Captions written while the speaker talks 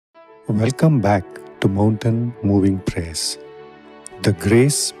Welcome back to Mountain Moving Prayers. The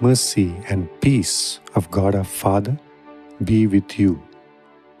grace, mercy, and peace of God our Father be with you.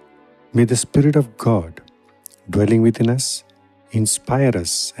 May the Spirit of God dwelling within us inspire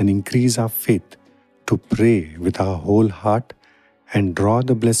us and increase our faith to pray with our whole heart and draw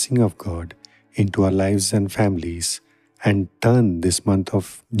the blessing of God into our lives and families and turn this month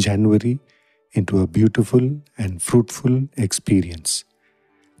of January into a beautiful and fruitful experience.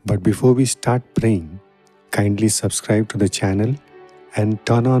 But before we start praying, kindly subscribe to the channel and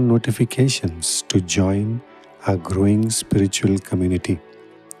turn on notifications to join our growing spiritual community.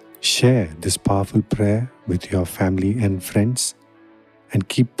 Share this powerful prayer with your family and friends and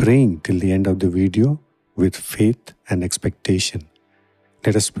keep praying till the end of the video with faith and expectation.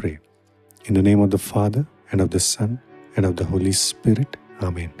 Let us pray. In the name of the Father, and of the Son, and of the Holy Spirit.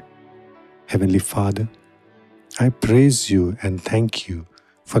 Amen. Heavenly Father, I praise you and thank you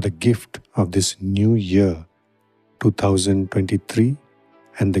for the gift of this new year, 2023,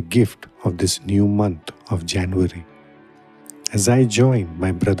 and the gift of this new month of January. As I join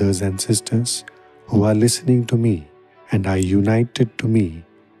my brothers and sisters who are listening to me and are united to me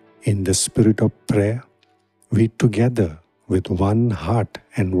in the spirit of prayer, we together with one heart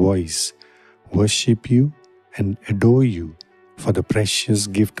and voice worship you and adore you for the precious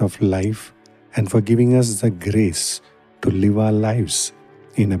gift of life and for giving us the grace to live our lives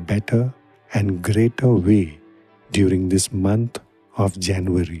in a better and greater way during this month of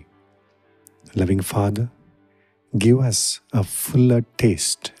January. Loving Father, give us a fuller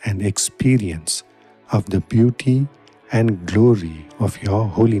taste and experience of the beauty and glory of your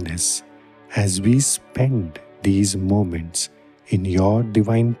holiness as we spend these moments in your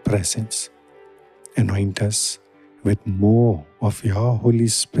divine presence. Anoint us with more of your Holy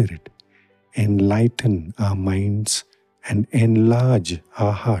Spirit. Enlighten our minds and enlarge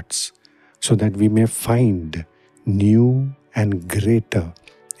our hearts so that we may find new and greater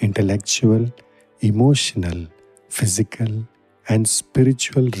intellectual, emotional, physical, and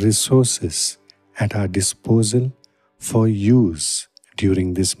spiritual resources at our disposal for use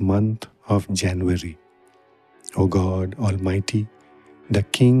during this month of January. O God Almighty, the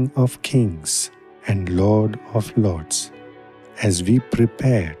King of Kings and Lord of Lords, as we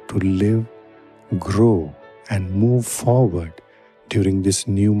prepare to live, grow, and move forward during this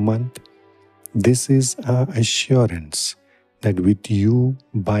new month, this is our assurance that with you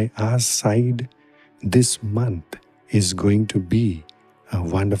by our side, this month is going to be a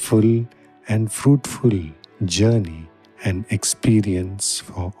wonderful and fruitful journey and experience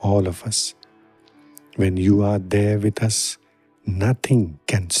for all of us. When you are there with us, nothing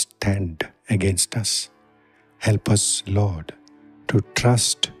can stand against us. Help us, Lord, to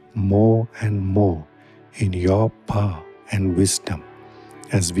trust more and more in your power and wisdom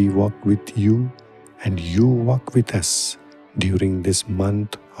as we walk with you and you walk with us during this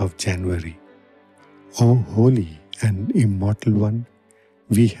month of January. O Holy and Immortal One,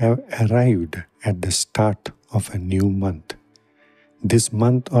 we have arrived at the start of a new month. This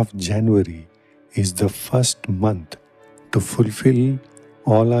month of January is the first month to fulfill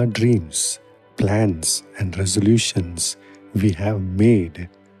all our dreams, plans, and resolutions we have made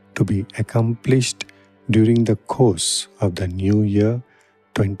to be accomplished during the course of the new year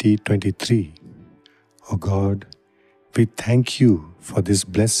 2023. O God, we thank you for this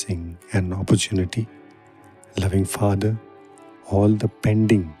blessing and opportunity. Loving Father, all the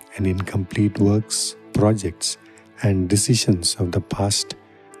pending and incomplete works, projects, and decisions of the past,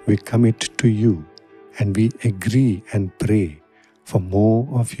 we commit to you and we agree and pray for more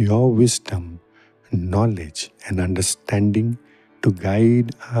of your wisdom, knowledge, and understanding to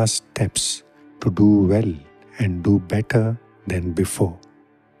guide our steps to do well and do better than before.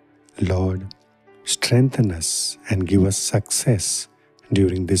 Lord, strengthen us and give us success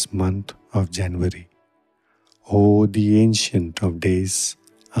during this month of January. O the Ancient of Days,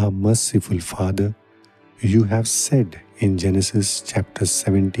 our merciful Father, you have said in Genesis chapter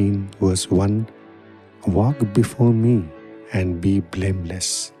 17 verse 1, "Walk before me and be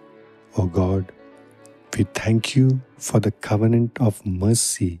blameless." O God, we thank you for the covenant of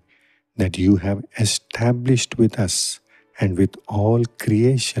mercy that you have established with us and with all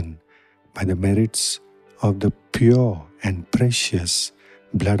creation by the merits of the pure and precious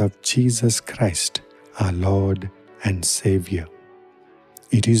blood of Jesus Christ, our Lord and Saviour.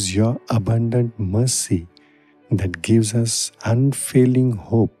 It is your abundant mercy that gives us unfailing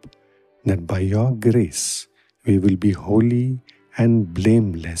hope that by your grace we will be holy and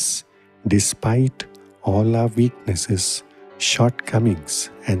blameless despite all our weaknesses, shortcomings,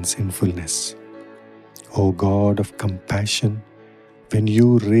 and sinfulness. O God of compassion, When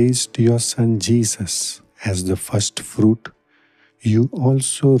you raised your Son Jesus as the first fruit, you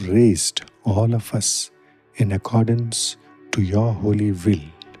also raised all of us in accordance to your holy will.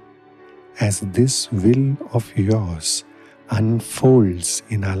 As this will of yours unfolds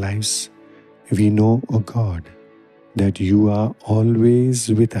in our lives, we know, O God, that you are always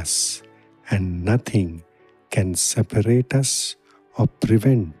with us and nothing can separate us or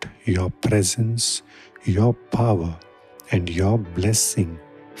prevent your presence, your power, and your blessing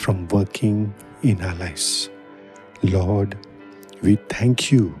from working in our lives. Lord, we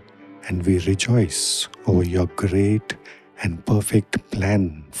thank you and we rejoice over your great and perfect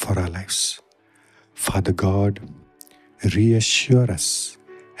plan for our lives. Father God, reassure us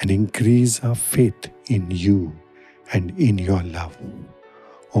and increase our faith in you and in your love.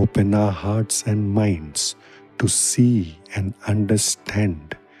 Open our hearts and minds to see and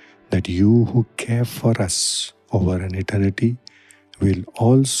understand that you who care for us over an eternity will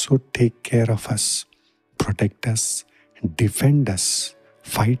also take care of us, protect us, defend us,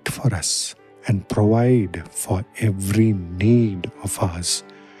 fight for us, and provide for every need of ours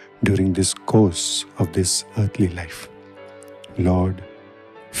during this course of this earthly life. Lord,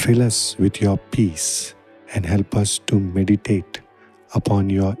 fill us with your peace and help us to meditate upon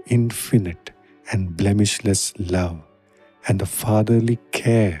your infinite and blemishless love and the fatherly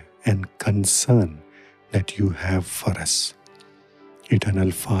care and concern that you have for us.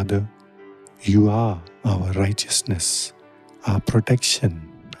 Eternal Father, you are our righteousness, our protection,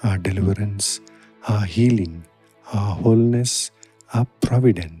 our deliverance, our healing, our wholeness, our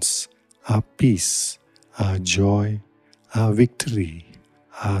providence, our peace, our joy, our victory,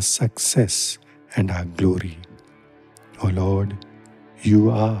 our success, and our glory. O Lord,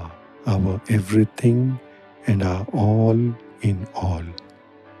 you are our everything and our all in all.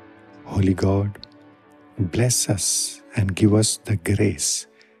 Holy God, bless us and give us the grace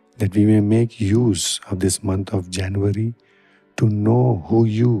that we may make use of this month of January to know who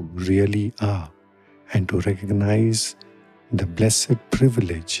you really are and to recognize the blessed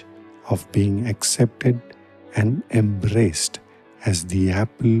privilege of being accepted and embraced as the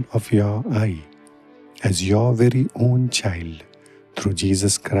apple of your eye, as your very own child, through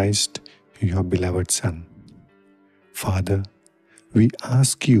Jesus Christ, your beloved Son. Father, we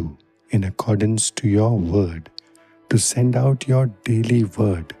ask you, in accordance to your word, to send out your daily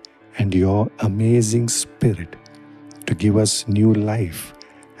word and your amazing Spirit to give us new life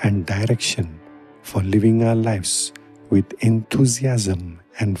and direction for living our lives with enthusiasm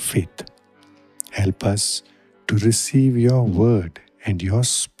and faith. Help us to receive your word and your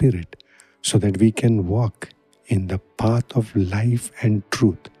Spirit so that we can walk in the path of life and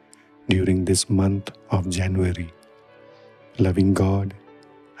truth during this month of January. Loving God,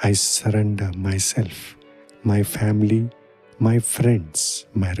 I surrender myself, my family, my friends,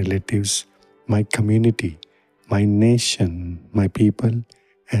 my relatives, my community, my nation, my people,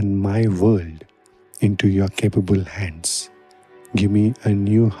 and my world into your capable hands. Give me a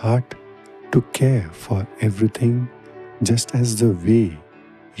new heart to care for everything just as the way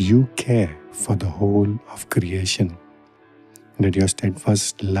you care for the whole of creation. Let your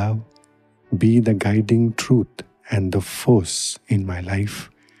steadfast love be the guiding truth and the force in my life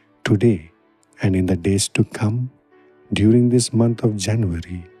today and in the days to come during this month of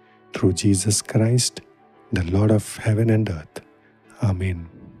January, through Jesus Christ, the Lord of heaven and earth. Amen.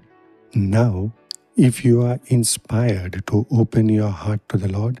 Now, if you are inspired to open your heart to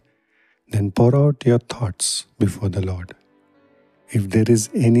the Lord, then pour out your thoughts before the Lord. If there is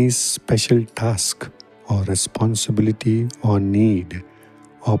any special task or responsibility or need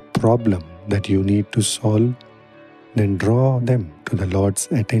or problem that you need to solve, then draw them to the Lord's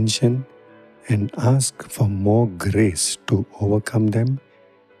attention and ask for more grace to overcome them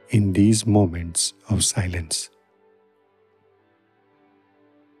in these moments of silence.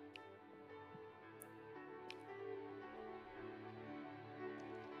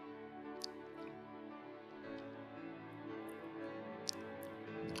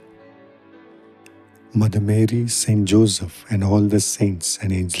 Mother Mary, Saint Joseph, and all the saints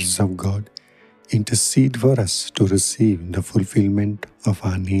and angels of God, intercede for us to receive the fulfillment of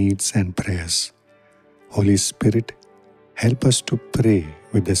our needs and prayers. Holy Spirit, help us to pray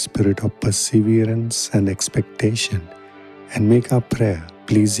with the spirit of perseverance and expectation and make our prayer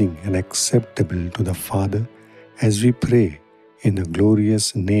pleasing and acceptable to the Father as we pray in the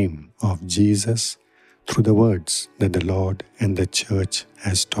glorious name of Jesus through the words that the Lord and the Church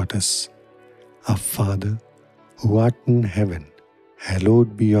has taught us. Our Father, who art in heaven,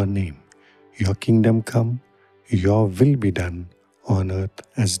 hallowed be your name. Your kingdom come, your will be done on earth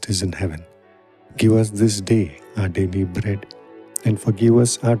as it is in heaven. Give us this day our daily bread, and forgive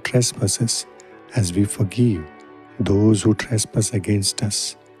us our trespasses, as we forgive those who trespass against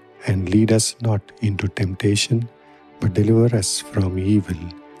us. And lead us not into temptation, but deliver us from evil.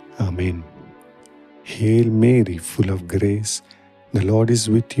 Amen. Hail Mary, full of grace, the Lord is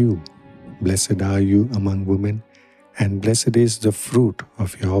with you. Blessed are you among women, and blessed is the fruit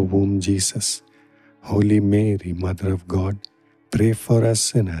of your womb, Jesus. Holy Mary, Mother of God, pray for us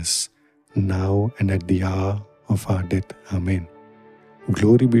sinners, now and at the hour of our death. Amen.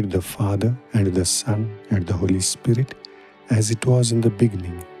 Glory be to the Father, and to the Son, and to the Holy Spirit, as it was in the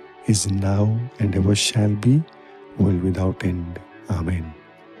beginning, is now, and ever shall be, world without end. Amen.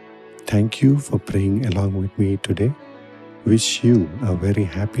 Thank you for praying along with me today. Wish you a very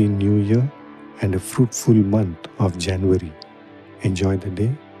happy New Year and a fruitful month of January. Enjoy the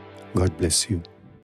day. God bless you.